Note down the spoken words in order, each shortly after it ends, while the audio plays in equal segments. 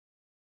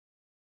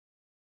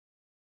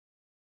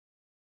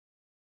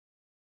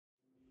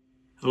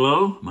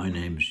Hello, my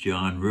name's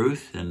John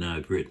Ruth, and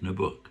I've written a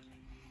book.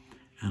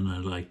 And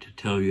I'd like to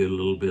tell you a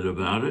little bit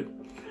about it,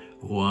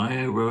 why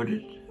I wrote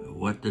it,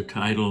 what the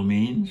title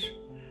means,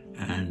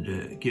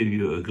 and give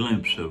you a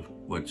glimpse of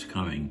what's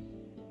coming.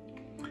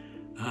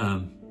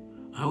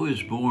 I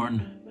was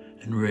born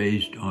and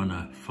raised on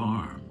a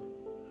farm,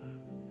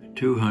 a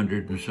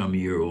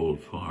 200-and-some-year-old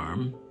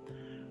farm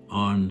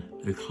on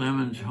the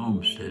Clemens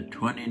Homestead,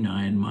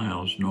 29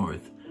 miles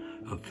north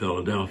of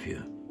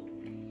Philadelphia.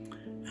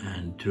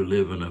 And to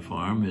live on a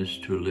farm is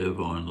to live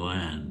on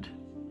land.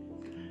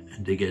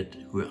 And to get,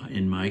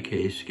 in my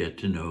case, get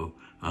to know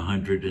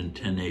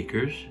 110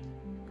 acres,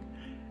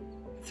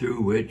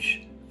 through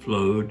which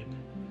flowed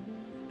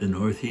the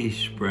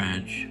northeast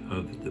branch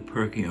of the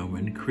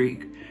Perkiomen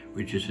Creek,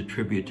 which is a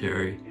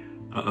tributary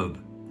of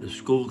the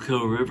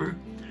Schuylkill River,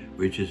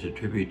 which is a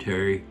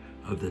tributary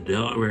of the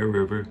Delaware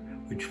River,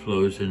 which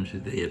flows into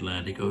the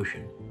Atlantic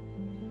Ocean.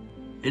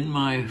 In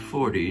my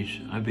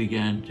 40s, I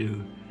began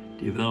to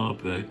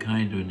develop a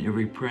kind of an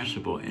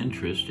irrepressible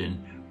interest in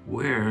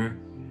where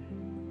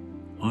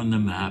on the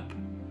map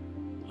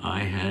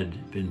I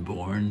had been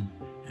born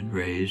and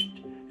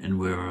raised and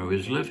where I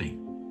was living.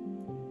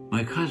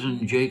 My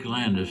cousin Jake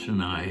Landis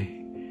and I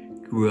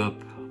grew up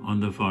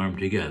on the farm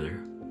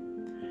together,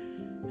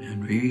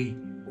 and we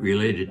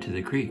related to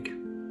the creek.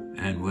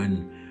 And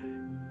when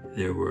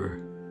there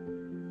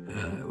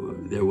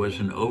was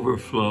an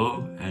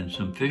overflow and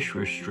some fish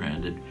were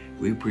stranded,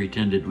 we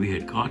pretended we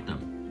had caught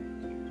them.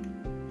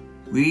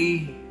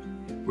 We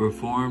were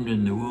formed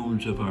in the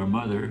wombs of our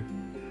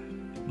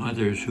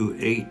mothers who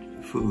ate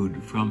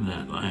food from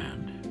that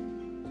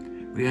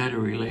land. We had a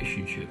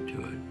relationship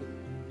to it.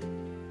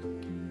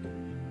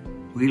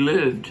 We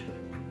lived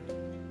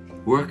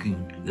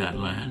working that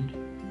land.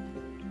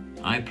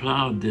 I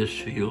plowed this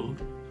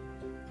field,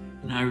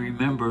 and I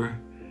remember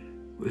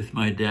with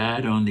my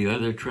dad on the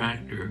other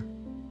tractor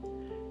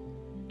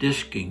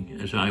disking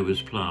as I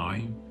was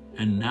plowing,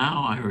 and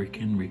now I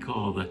can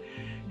recall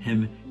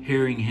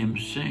hearing him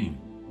sing.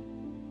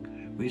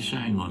 We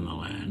sang on the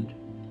land.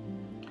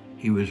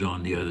 He was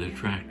on the other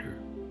tractor.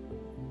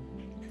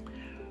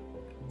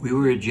 We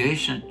were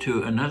adjacent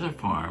to another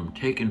farm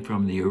taken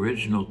from the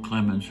original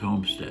Clemens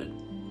Homestead.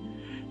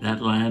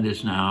 That land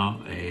is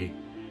now a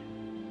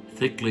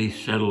thickly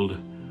settled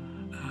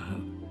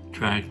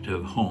tract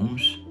of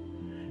homes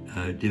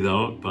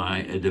developed by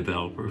a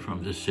developer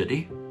from the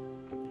city.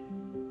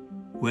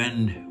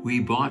 When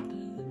we bought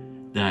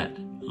that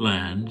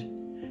land,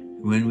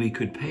 when we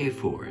could pay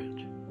for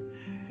it,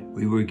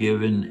 we were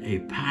given a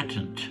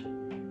patent,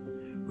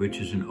 which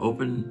is an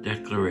open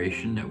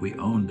declaration that we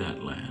owned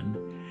that land.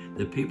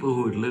 The people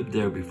who had lived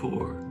there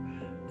before,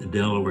 the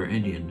Delaware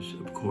Indians,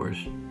 of course,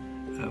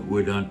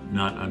 would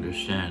not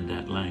understand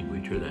that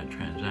language or that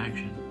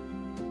transaction.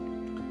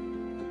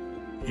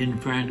 In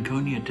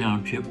Franconia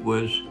Township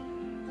was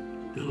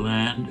the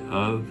land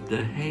of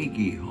the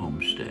Hagee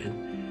homestead,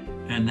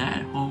 and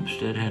that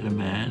homestead had a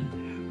man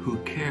who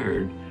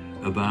cared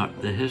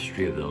about the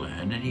history of the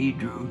land, and he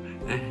drew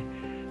a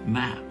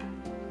map.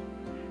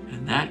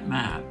 And that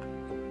map,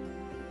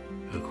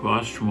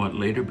 across from what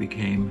later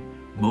became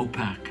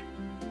Mopac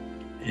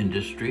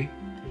Industry,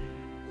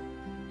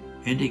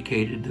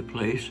 indicated the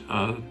place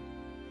of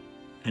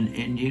an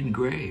Indian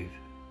grave.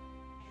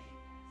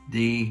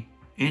 The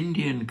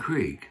Indian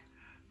Creek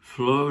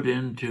flowed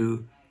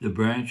into the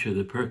branch of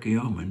the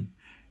Perkiomen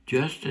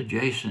just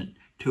adjacent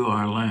to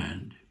our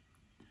land.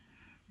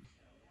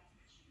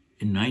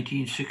 In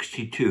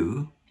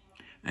 1962,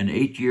 an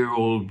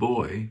 8-year-old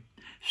boy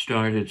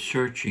started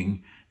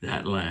searching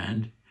that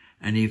land,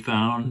 and he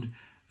found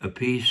a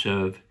piece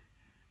of,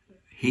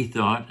 he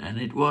thought, and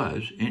it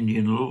was,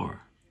 Indian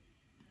lore.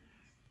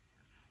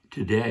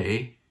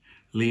 Today,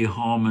 Lee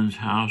Hallman's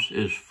house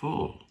is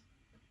full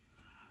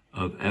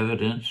of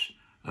evidence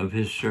of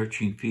his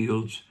searching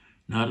fields,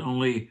 not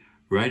only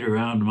right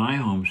around my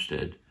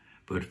homestead,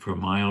 but for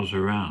miles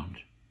around.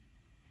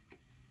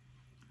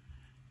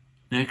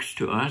 Next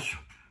to us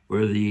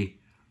were the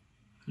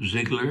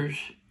Zieglers.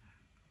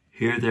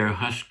 Here they're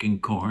husking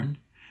corn,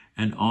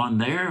 and on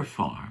their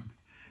farm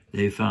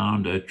they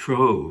found a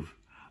trove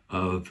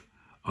of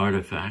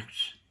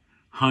artifacts,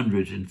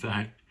 hundreds in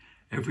fact,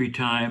 every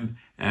time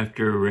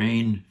after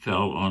rain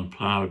fell on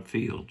plowed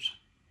fields.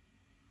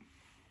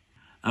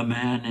 A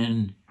man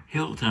in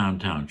Hilltown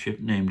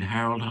Township named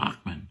Harold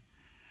Hockman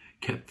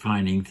kept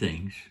finding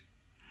things.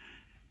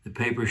 The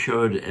paper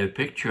showed a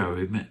picture of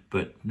him,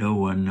 but no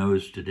one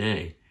knows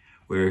today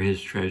where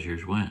his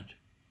treasures went.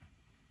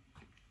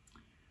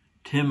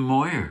 Tim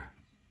Moyer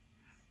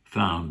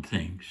found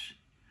things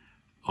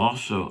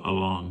also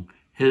along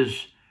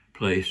his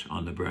place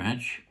on the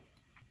branch.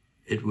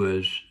 It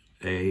was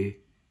a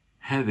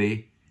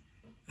heavy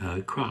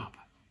crop.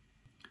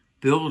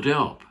 Bill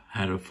Delp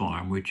had a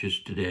farm which is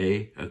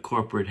today a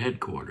corporate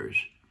headquarters,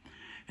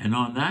 and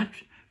on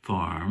that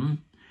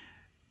farm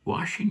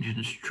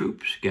Washington's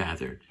troops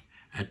gathered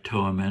at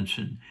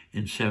Towamencin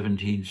in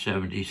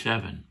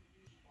 1777.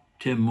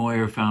 Tim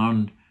Moyer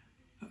found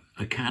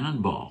a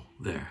cannonball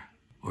there,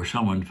 or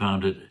someone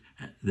found it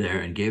there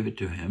and gave it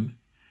to him.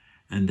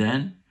 And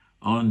then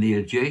on the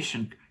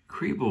adjacent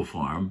Kriebel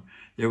farm,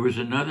 there was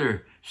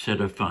another set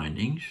of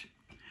findings.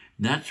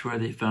 That's where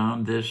they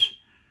found this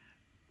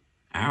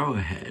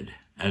arrowhead,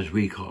 as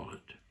we call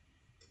it.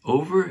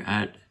 Over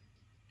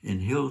in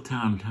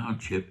Hilltown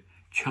Township,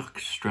 Chuck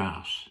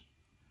Strauss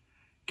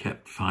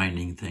kept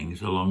finding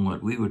things along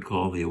what we would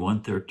call the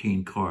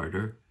 113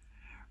 corridor,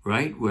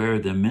 right where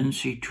the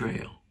Mincy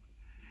Trail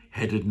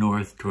headed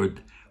north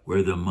toward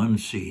where the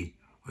Munsee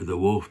or the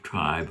Wolf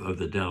tribe of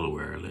the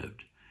Delaware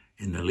lived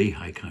in the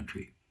Lehigh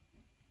country.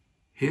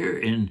 Here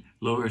in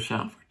Lower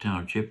Salford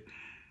Township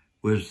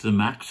was the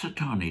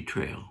Maxatawny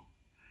Trail.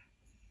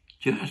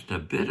 Just a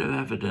bit of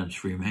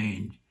evidence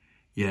remained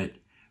yet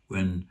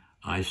when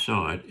I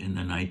saw it in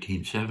the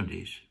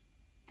 1970s.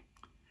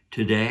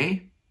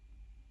 Today,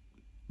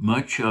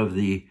 much of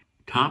the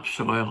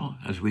topsoil,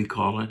 as we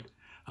call it,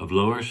 of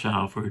Lower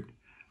Salford,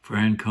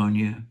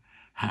 Franconia,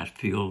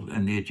 Hatfield,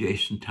 and the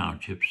adjacent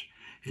townships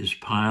is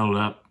piled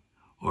up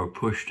or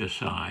pushed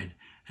aside,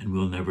 and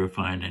we'll never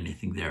find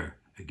anything there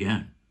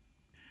again.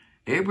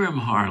 Abram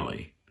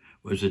Harley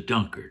was a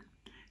Dunkard,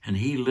 and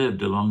he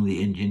lived along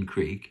the Indian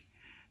Creek,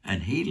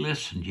 and he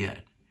listened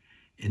yet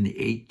in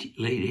the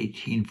late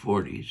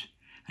 1840s,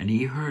 and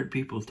he heard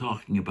people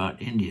talking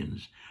about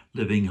Indians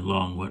living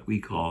along what we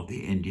call the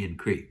Indian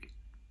Creek.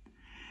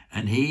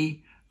 And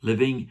he,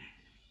 living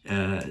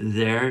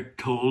there,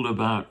 told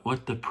about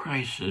what the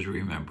Prices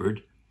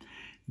remembered.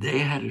 They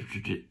had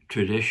a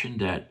tradition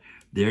that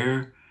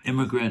their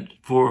immigrant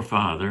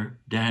forefather,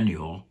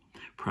 Daniel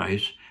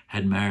Price,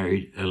 had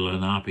married a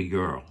Lenape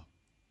girl.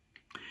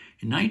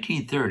 In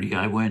 1930,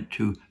 I went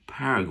to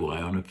Paraguay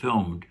on a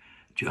film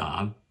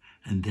job,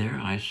 and there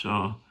I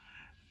saw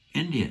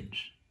Indians.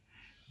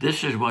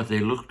 This is what they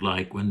looked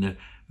like when the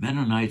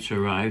Mennonites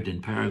arrived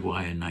in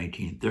Paraguay in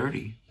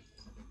 1930.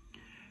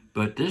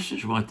 But this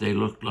is what they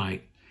looked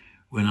like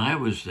when I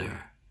was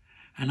there,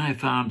 and I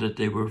found that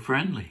they were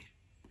friendly.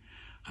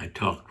 I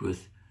talked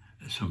with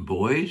some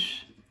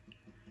boys,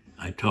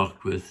 I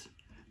talked with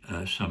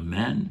some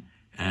men,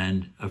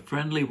 and a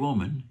friendly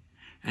woman,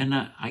 and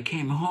I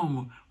came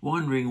home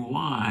wondering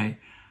why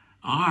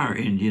our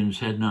Indians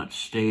had not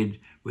stayed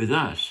with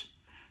us,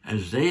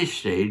 as they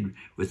stayed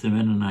with the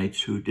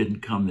Mennonites who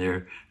didn't come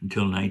there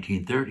until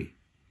 1930.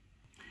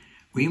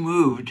 We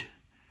moved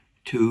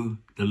to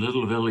the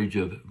little village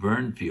of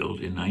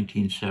Vernfield in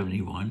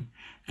 1971,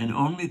 and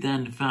only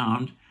then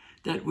found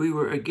that we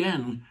were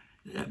again,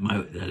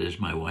 that is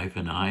my wife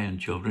and I and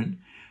children,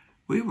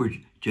 we were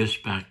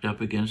just backed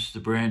up against the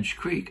Branch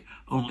Creek,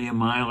 only a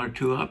mile or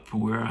two up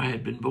from where I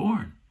had been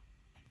born.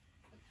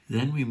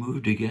 Then we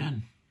moved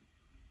again,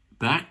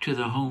 back to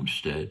the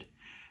homestead,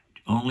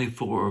 only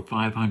 400 or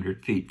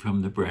 500 feet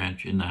from the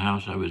branch in the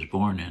house I was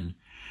born in,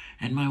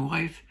 and my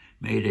wife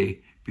made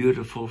a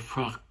beautiful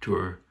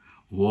fraktur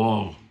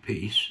wall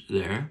piece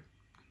there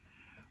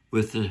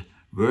with the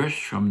verse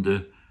from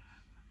the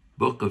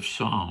book of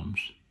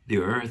Psalms, "The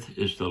earth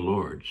is the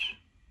Lord's."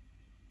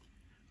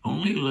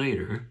 Only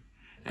later,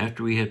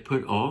 after we had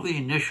put all the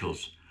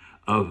initials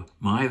of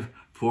my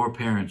 4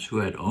 parents who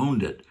had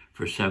owned it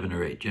for 7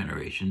 or 8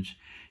 generations,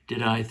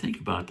 did I think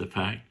about the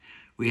fact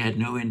we had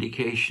no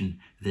indication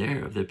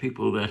there of the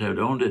people that had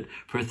owned it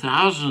for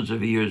thousands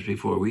of years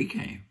before we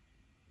came.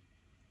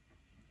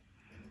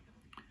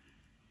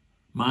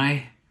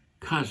 My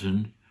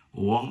cousin,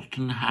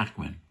 Walton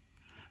Hackman,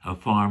 a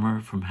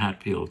farmer from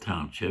Hatfield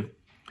Township,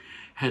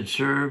 had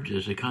served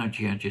as a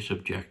conscientious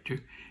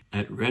objector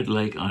at Red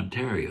Lake,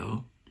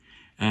 Ontario,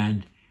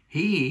 and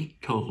he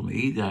told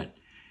me that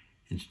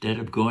instead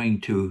of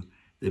going to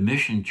the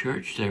mission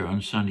church there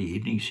on Sunday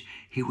evenings,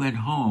 he went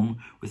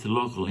home with the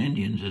local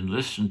Indians and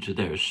listened to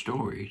their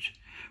stories,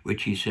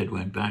 which he said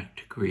went back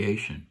to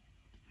creation.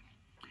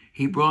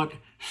 He brought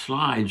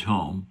slides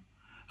home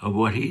of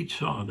what he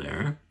saw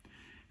there,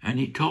 and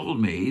he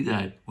told me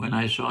that when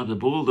I saw the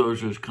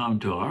bulldozers come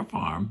to our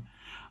farm,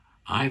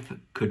 I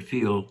could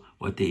feel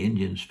what the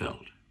Indians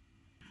felt.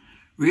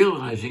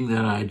 Realizing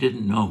that I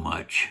didn't know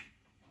much,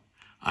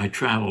 I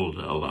traveled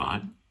a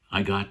lot.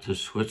 I got to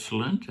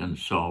Switzerland and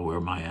saw where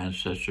my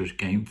ancestors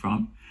came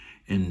from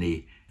in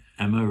the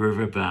Emma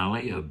River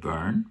Valley of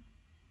Bern.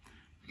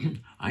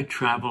 I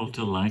traveled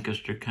to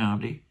Lancaster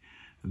County,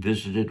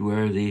 visited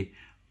where the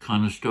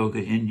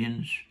Conestoga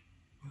Indians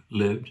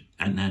lived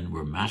and then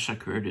were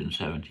massacred in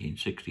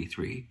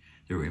 1763,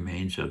 the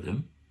remains of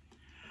them.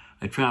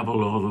 I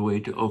traveled all the way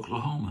to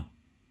Oklahoma.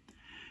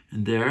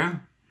 And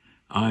there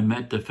I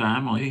met the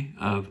family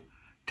of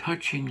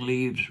Touching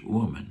Leaves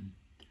woman.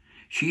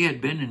 She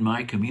had been in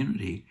my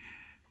community,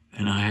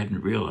 and I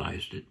hadn't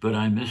realized it, but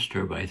I missed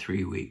her by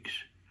 3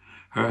 weeks.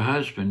 Her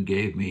husband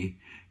gave me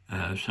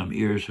some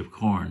ears of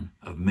corn,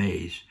 of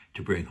maize,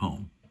 to bring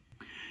home.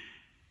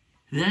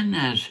 Then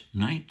as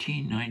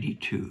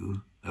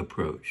 1992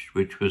 approached,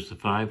 which was the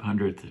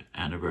 500th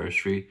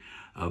anniversary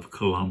of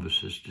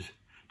Columbus's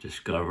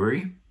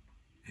discovery,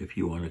 if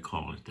you want to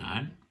call it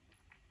that,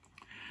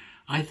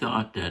 I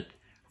thought that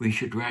we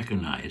should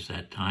recognize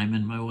that time,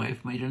 and my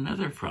wife made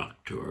another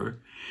fraktur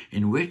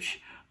in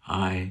which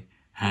I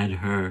had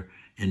her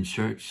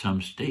insert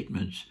some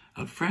statements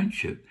of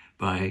friendship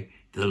by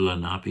the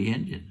Lenape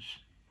Indians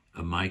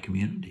of my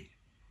community.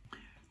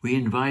 We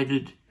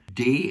invited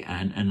Dee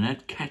and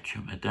Annette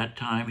Ketchum. At that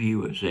time, he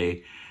was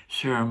a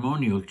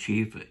ceremonial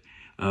chief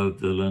of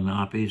the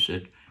Lenapes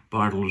at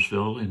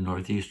Bartlesville in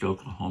northeast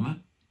Oklahoma.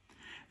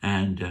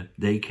 And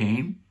they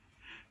came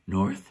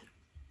north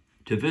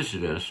to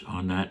visit us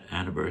on that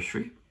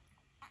anniversary.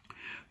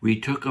 We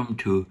took them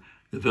to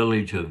the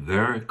village of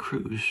Vera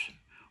Cruz,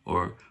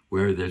 or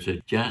where there's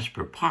a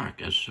Jasper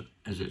Park, as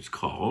it's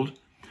called,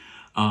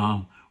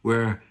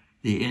 where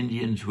the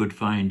Indians would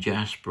find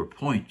Jasper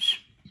points.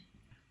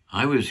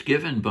 I was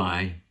given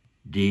by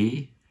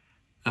Dee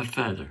a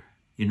feather.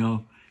 You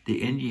know,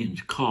 the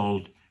Indians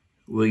called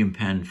William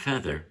Penn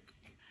Feather,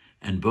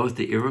 and both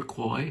the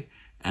Iroquois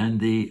and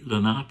the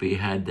Lenape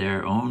had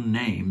their own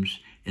names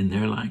in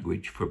their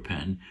language for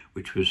Penn,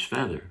 which was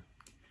feather.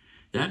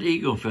 That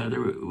eagle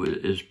feather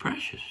is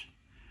precious,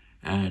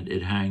 and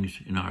it hangs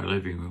in our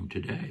living room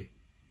today.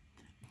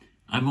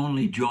 I'm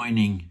only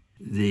joining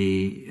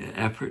the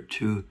effort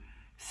to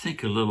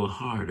think a little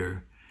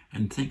harder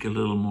and think a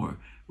little more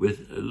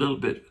with a little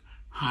bit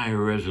higher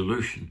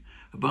resolution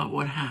about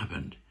what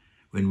happened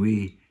when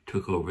we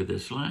took over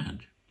this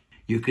land.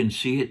 You can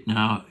see it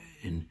now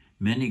in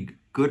many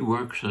good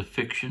works of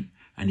fiction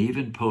and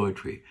even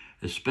poetry,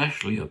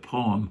 especially a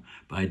poem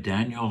by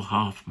Daniel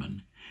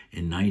Hoffman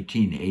in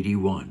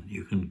 1981.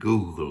 You can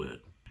Google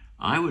it.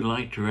 I would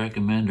like to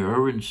recommend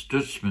Erwin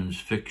Stutzman's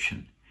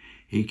fiction.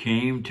 He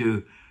came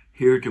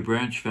here to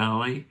Branch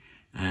Valley,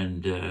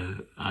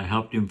 and I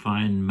helped him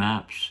find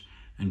maps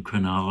and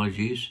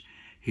chronologies.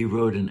 He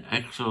wrote an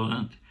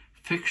excellent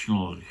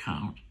fictional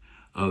account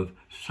of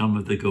some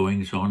of the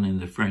goings-on in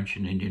the French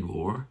and Indian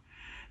War.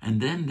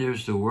 And then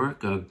there's the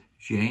work of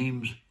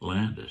James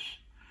Landis.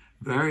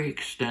 Very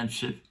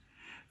extensive,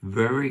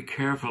 very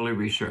carefully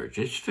researched.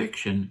 It's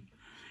fiction,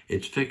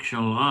 it's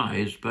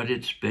fictionalized, but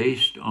it's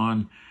based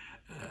on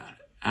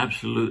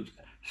absolute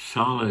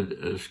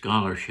solid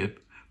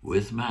scholarship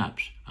with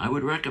maps. I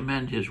would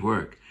recommend his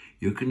work.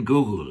 You can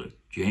Google it,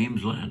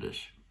 James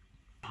Landis.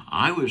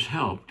 I was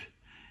helped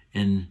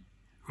in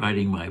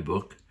writing my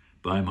book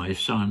by my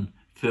son,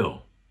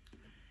 Phil.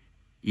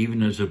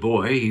 Even as a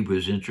boy, he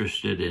was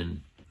interested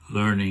in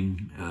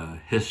learning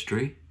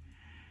history.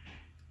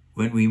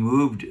 When we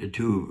moved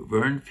to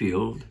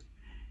Vernfield,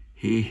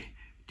 he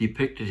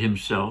depicted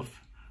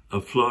himself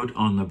afloat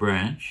on the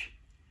branch.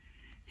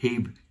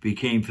 He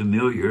became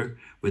familiar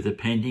with a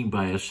painting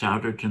by a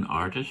Souderton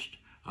artist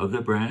of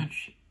the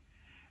branch,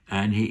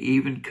 and he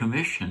even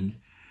commissioned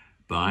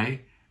a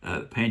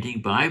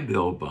painting by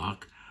Bill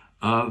Bach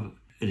of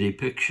a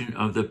depiction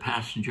of the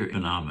passenger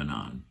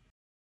phenomenon.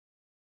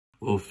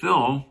 Well,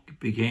 Phil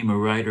became a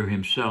writer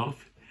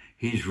himself.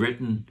 He's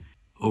written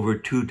over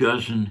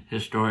 24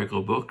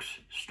 historical books,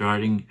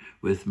 starting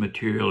with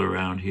material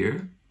around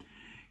here.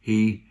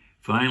 He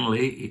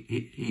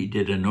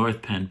did a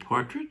North Penn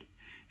portrait,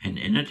 and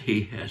in it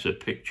he has a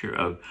picture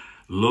of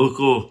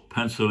local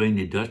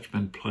Pennsylvania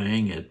Dutchmen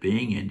playing at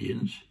being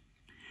Indians.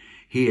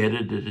 He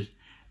edited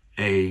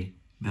a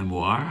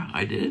memoir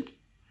I did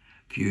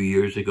a few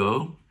years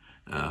ago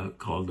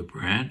called The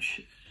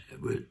Branch.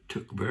 It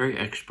took very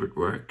expert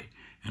work,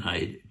 and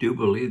I do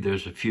believe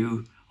there's a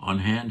few on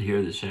hand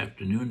here this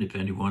afternoon if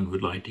anyone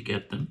would like to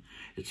get them.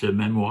 It's a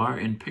memoir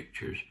in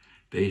pictures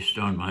based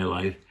on my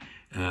life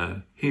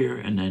here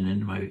and then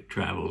in my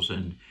travels,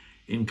 and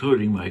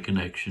including my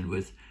connection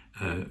with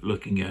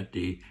looking at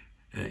the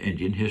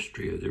Indian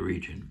history of the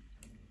region.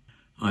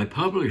 My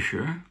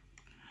publisher,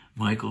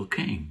 Michael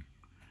King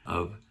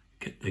of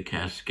the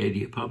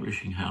Cascadia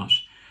Publishing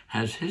House,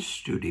 has his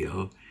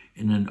studio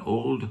in an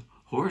old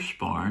horse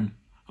barn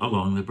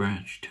along the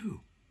branch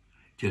too,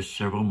 just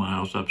several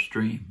miles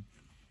upstream.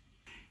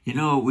 You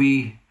know,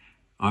 we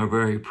are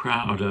very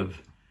proud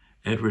of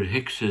Edward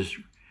Hicks's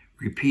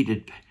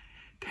repeated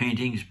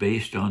paintings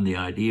based on the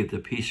idea of the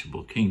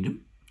peaceable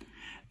kingdom.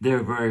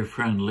 They're very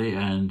friendly,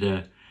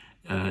 and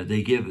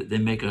they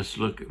make us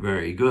look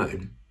very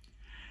good.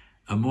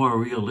 A more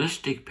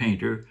realistic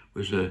painter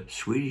was a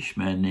Swedish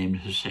man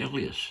named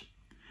Hyselius,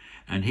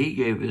 and he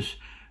gave us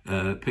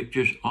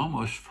pictures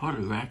almost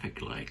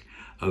photographic-like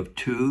of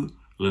two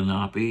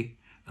Lenape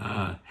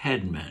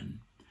headmen,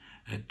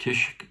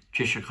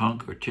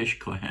 Tishikunk, or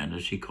Tishkohan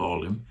as he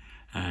called him,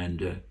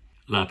 and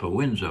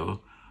Lapawinzo,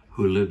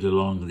 who lived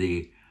along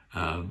the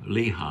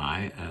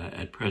Lehigh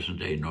at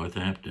present-day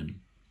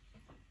Northampton.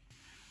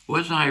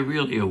 Was I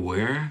really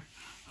aware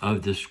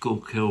of the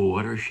Schuylkill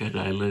watershed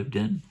I lived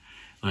in,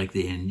 like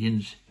the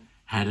Indians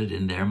had it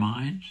in their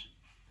minds?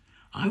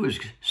 I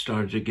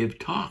started to give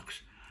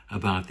talks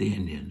about the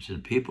Indians,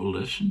 and people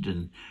listened,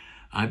 and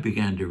I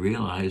began to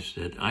realize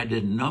that I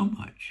didn't know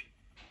much.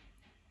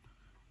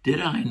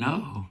 Did I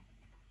know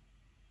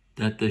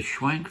that the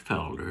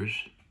Schwenkfelders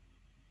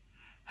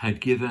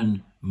had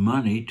given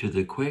money to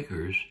the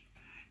Quakers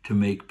to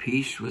make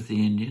peace with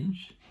the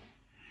Indians?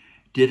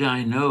 Did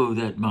I know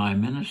that my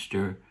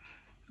minister,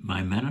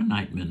 my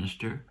Mennonite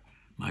minister,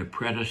 my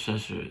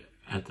predecessor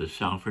at the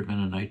Salford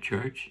Mennonite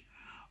Church,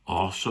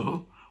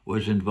 also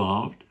was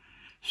involved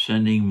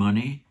sending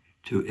money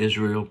to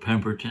Israel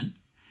Pemberton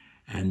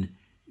and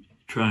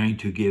trying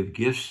to give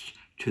gifts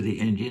to the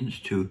Indians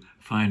to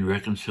find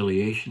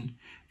reconciliation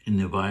in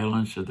the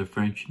violence of the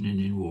French and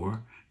Indian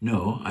War.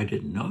 No, I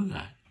didn't know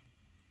that.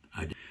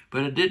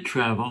 But I did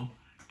travel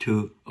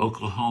to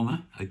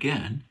Oklahoma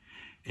again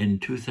in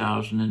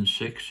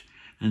 2006,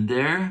 and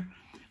there,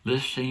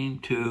 listening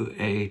to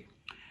a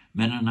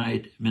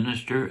Mennonite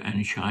minister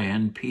and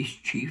Cheyenne peace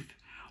chief,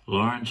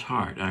 Lawrence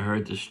Hart, I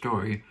heard the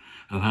story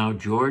of how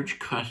George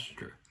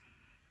Custer,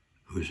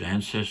 whose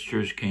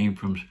ancestors came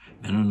from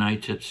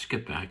Mennonites at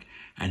Skippack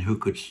and who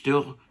could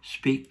still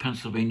speak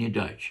Pennsylvania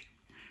Dutch,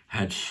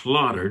 had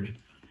slaughtered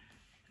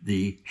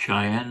the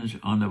Cheyennes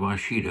on the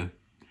Washita,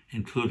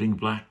 including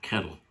Black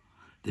Kettle,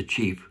 the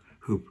chief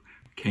who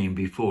came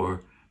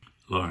before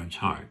Lawrence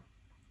Hart.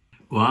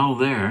 While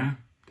there,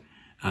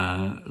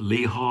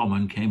 Lee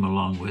Hallman came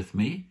along with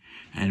me,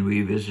 and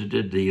we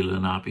visited the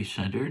Lenape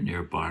Center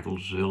near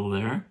Bartlesville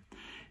there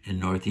in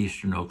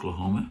northeastern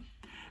Oklahoma.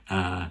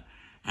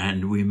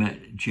 And we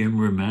met Jim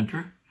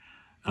Remender,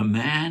 a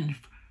man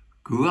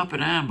grew up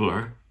an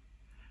Ambler,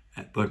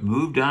 but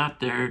moved out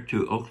there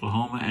to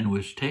Oklahoma and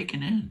was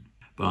taken in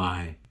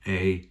by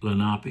a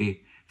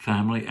Lenape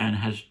family and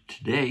has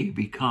today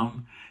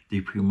become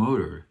the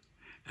promoter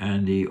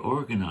and the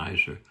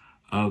organizer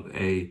of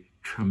a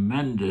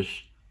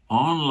tremendous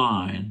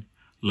online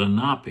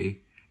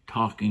Lenape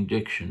talking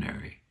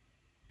dictionary.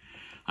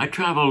 I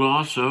traveled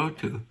also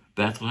to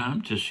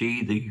Bethlehem to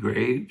see the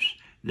graves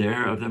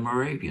there of the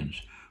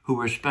Moravians, who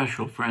were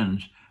special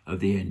friends of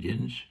the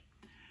Indians,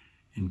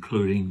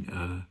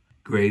 including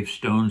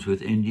gravestones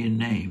with Indian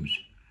names,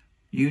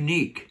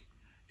 unique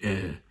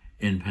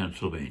in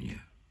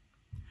Pennsylvania.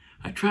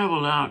 I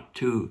traveled out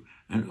to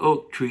an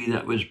oak tree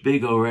that was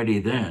big already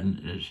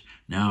then,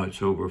 now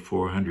it's over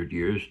 400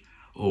 years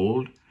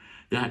old,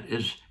 that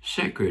is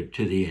sacred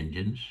to the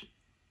Indians,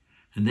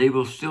 and they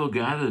will still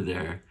gather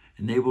there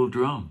and they will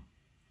drum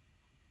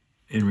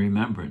in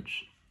remembrance.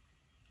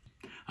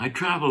 I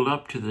traveled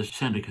up to the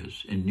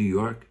Senecas in New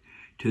York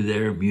to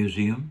their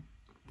museum.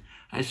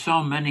 I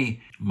saw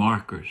many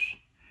markers.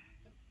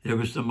 There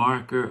was the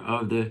marker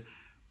of the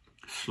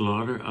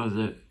slaughter of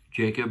the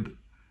Jacob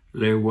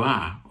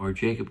Leroy or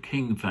Jacob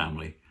King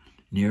family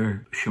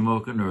near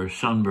Shamokin or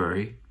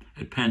Sunbury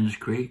at Penns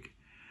Creek.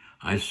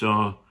 I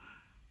saw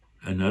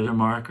another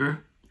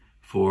marker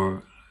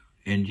for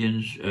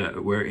Indians,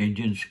 where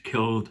Indians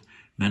killed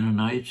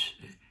Mennonites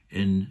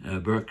in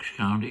Berks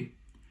County.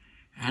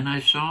 And I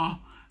saw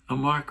a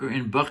marker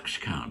in Bucks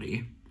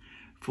County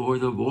for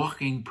the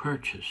walking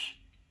purchase,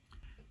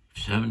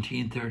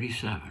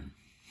 1737.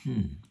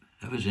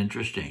 That was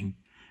interesting.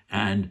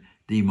 And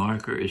the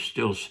marker is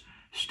still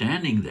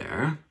standing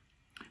there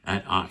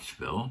at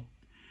Ottsville.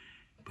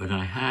 But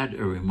I had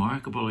a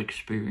remarkable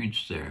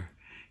experience there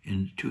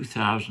in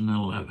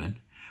 2011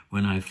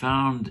 when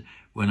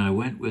I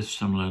went with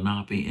some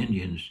Lenape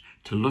Indians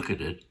to look at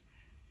it,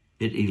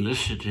 it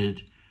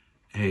elicited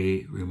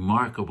a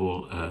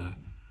remarkable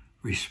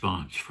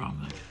response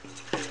from them.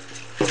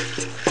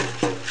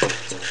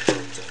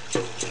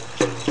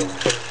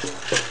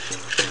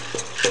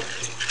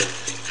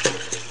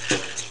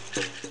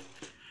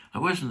 I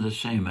wasn't the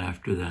same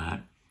after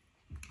that.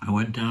 I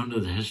went down to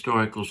the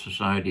Historical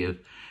Society of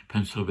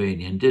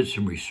Pennsylvania and did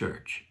some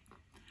research.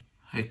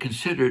 I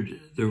considered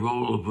the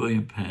role of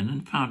William Penn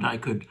and found I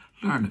could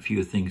learn a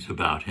few things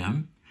about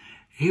him.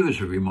 He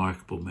was a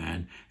remarkable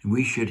man, and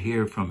we should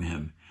hear from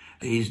him.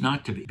 He's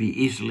not to be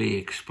easily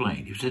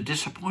explained. He was a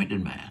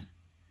disappointed man,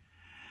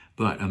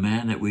 but a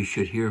man that we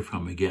should hear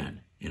from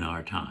again in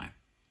our time.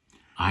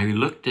 I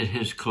looked at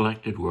his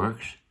collected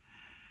works,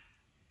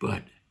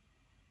 but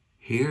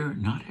here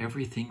not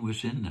everything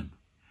was in them.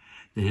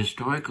 The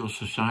Historical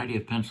Society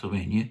of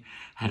Pennsylvania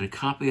had a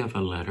copy of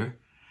a letter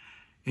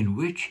in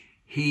which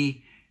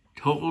he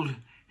told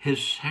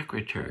his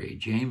secretary,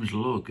 James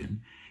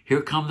Logan,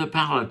 "Here come the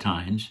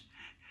Palatines.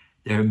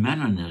 They're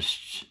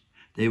Mennonists.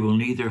 They will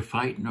neither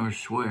fight nor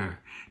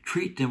swear.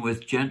 Treat them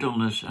with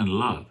gentleness and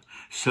love,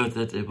 so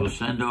that they will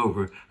send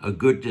over a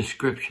good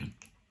description."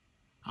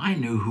 I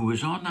knew who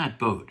was on that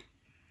boat.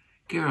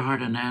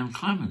 Gerhard and Ann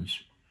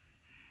Clemens.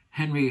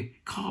 Henry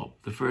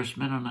Culp, the first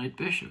Mennonite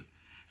bishop,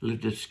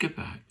 lived at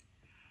Skippack.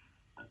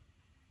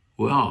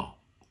 Well,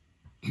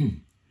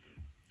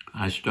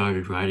 I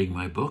started writing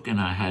my book,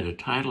 and I had a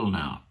title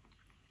now,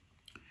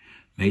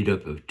 made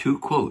up of two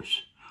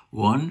quotes.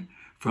 One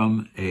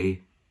from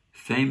a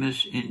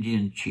famous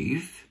Indian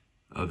chief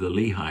of the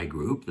Lehigh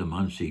group, the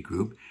Munsee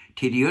group,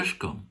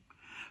 Tidiuscum,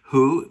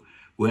 who,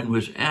 when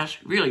was asked,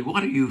 really,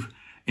 what are you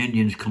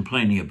Indians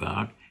complaining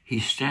about? He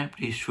stamped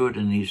his foot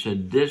and he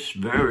said, "This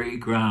very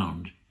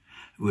ground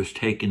was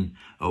taken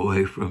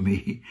away from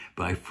me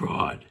by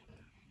fraud."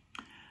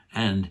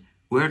 And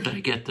where did I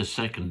get the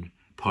second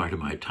part of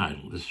my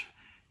title,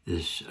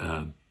 this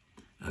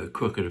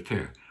crooked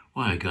affair?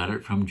 Well, I got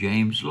it from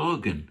James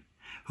Logan,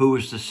 who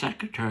was the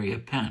secretary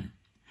of Penn.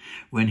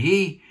 When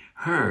he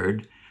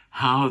heard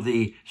how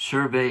the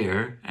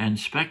surveyor and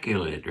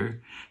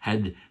speculator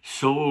had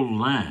sold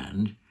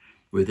land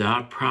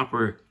without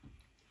proper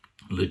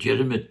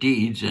legitimate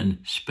deeds and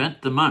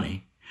spent the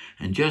money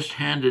and just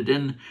handed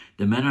in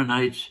the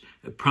Mennonites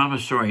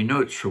promissory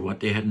notes for what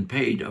they hadn't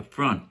paid up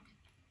front.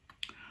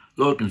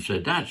 Logan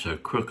said, that's a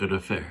crooked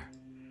affair.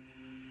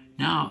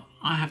 Now,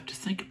 I have to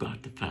think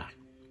about the fact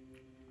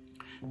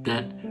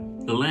that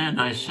the land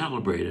I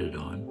celebrated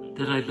on,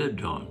 that I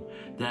lived on,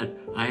 that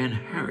I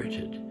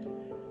inherited,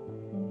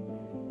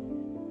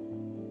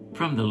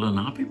 from the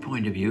Lenape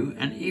point of view,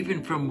 and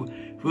even from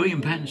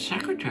William Penn's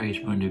secretary's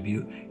point of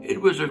view,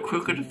 it was a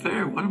crooked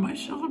affair. What am I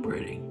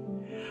celebrating?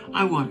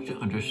 I want to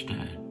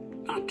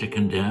understand, not to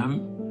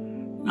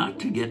condemn, not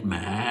to get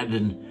mad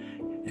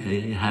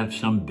and have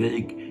some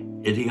big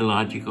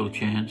ideological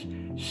chance,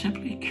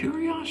 simply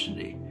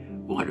curiosity.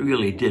 What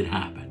really did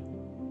happen?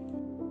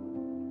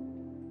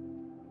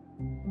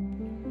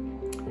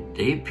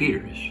 Dave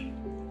Peters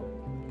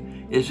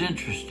is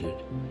interested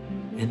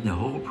in the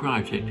whole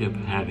project of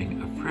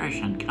having a fresh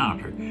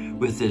encounter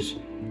with this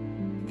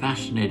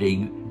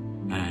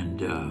fascinating and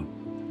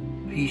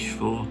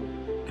peaceful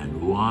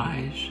and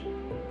wise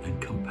and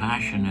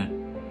compassionate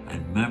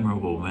and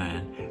memorable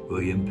man,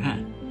 William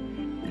Penn.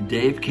 And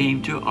Dave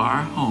came to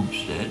our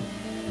homestead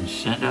and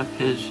sent up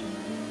his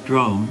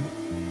drone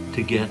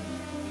to get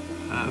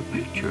a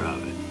picture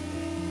of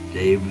it.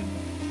 Dave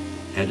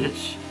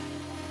edits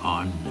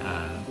on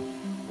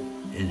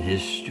in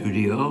his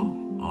studio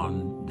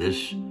on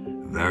this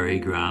very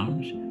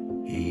grounds.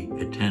 He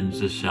attends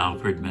the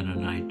Salford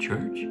Mennonite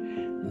Church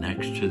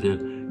next to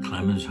the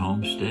Clemens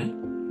homestead.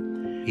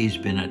 He's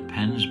been at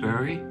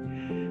Pennsbury.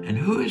 And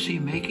who is he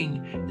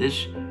making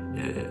this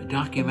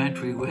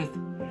documentary with?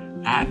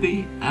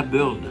 Abby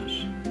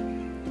Abildus.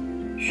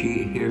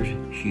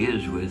 She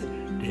is with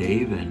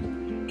Dave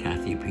and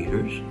Kathy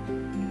Peters.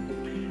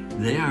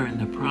 They are in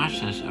the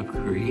process of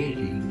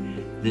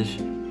creating this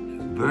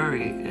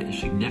very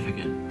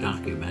significant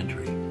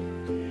documentary.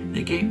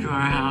 They came to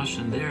our house,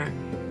 and there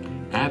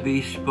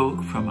Abby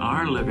spoke from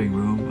our living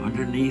room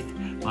underneath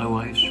my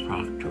wife's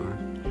proctor.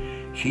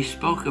 She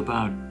spoke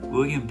about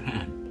William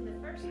Penn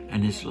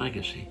and his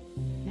legacy,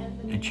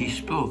 and she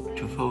spoke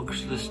to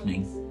folks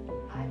listening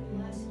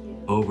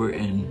over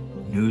in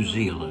New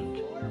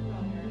Zealand.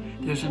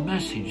 There's a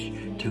message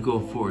to go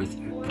forth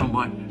from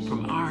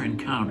our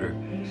encounter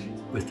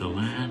with the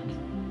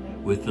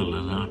land, with the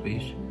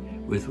Lenapes,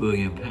 with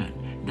William Penn.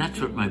 And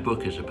that's what my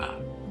book is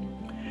about.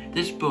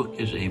 This book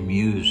is a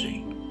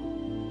musing.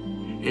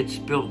 It's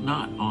built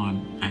not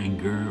on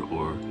anger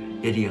or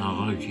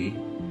ideology.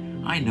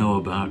 I know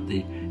about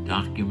the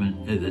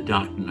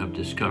doctrine of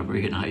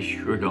discovery, and I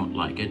sure don't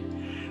like it.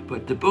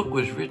 But the book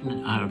was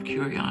written out of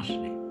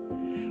curiosity.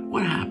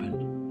 What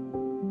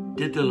happened?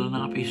 Did the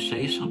Lenapes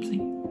say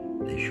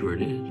something? They sure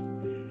did.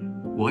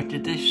 What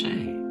did they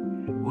say?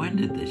 When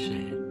did they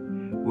say it?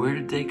 Where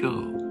did they go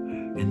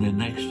in the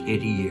next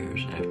 80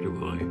 years after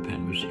William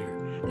Penn was here?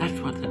 That's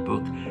what the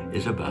book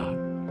is about.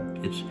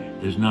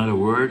 There's not a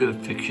word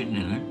of fiction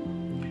in it,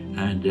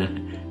 and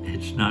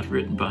it's not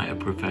written by a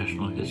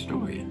professional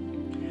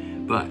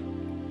historian. But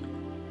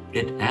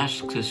it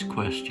asks this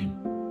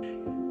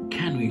question: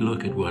 can we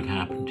look at what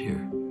happened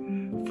here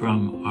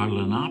from our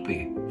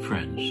Lenape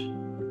friends,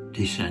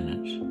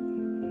 descendants,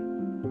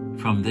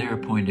 from their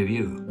point of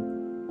view?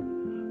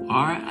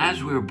 Or,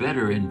 as we're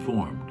better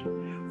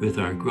informed with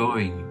our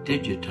growing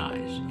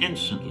digitized,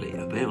 instantly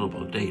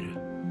available data,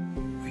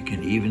 we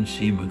can even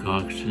see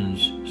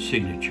McGoxton's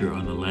signature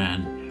on the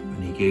land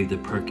when he gave the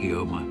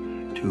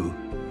Perkioma to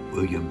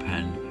William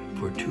Penn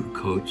for 2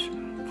 coats,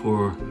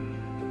 4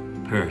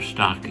 pair of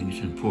stockings,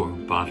 and 4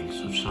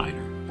 bottles of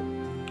cider.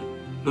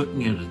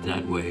 Looking at it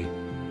that way,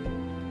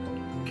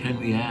 can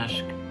we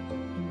ask,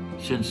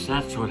 since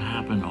that's what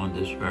happened on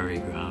this very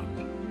ground,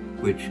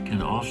 which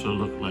can also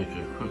look like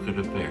a crooked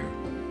affair,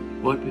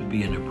 what would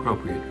be an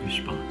appropriate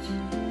response?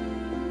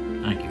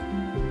 Thank you.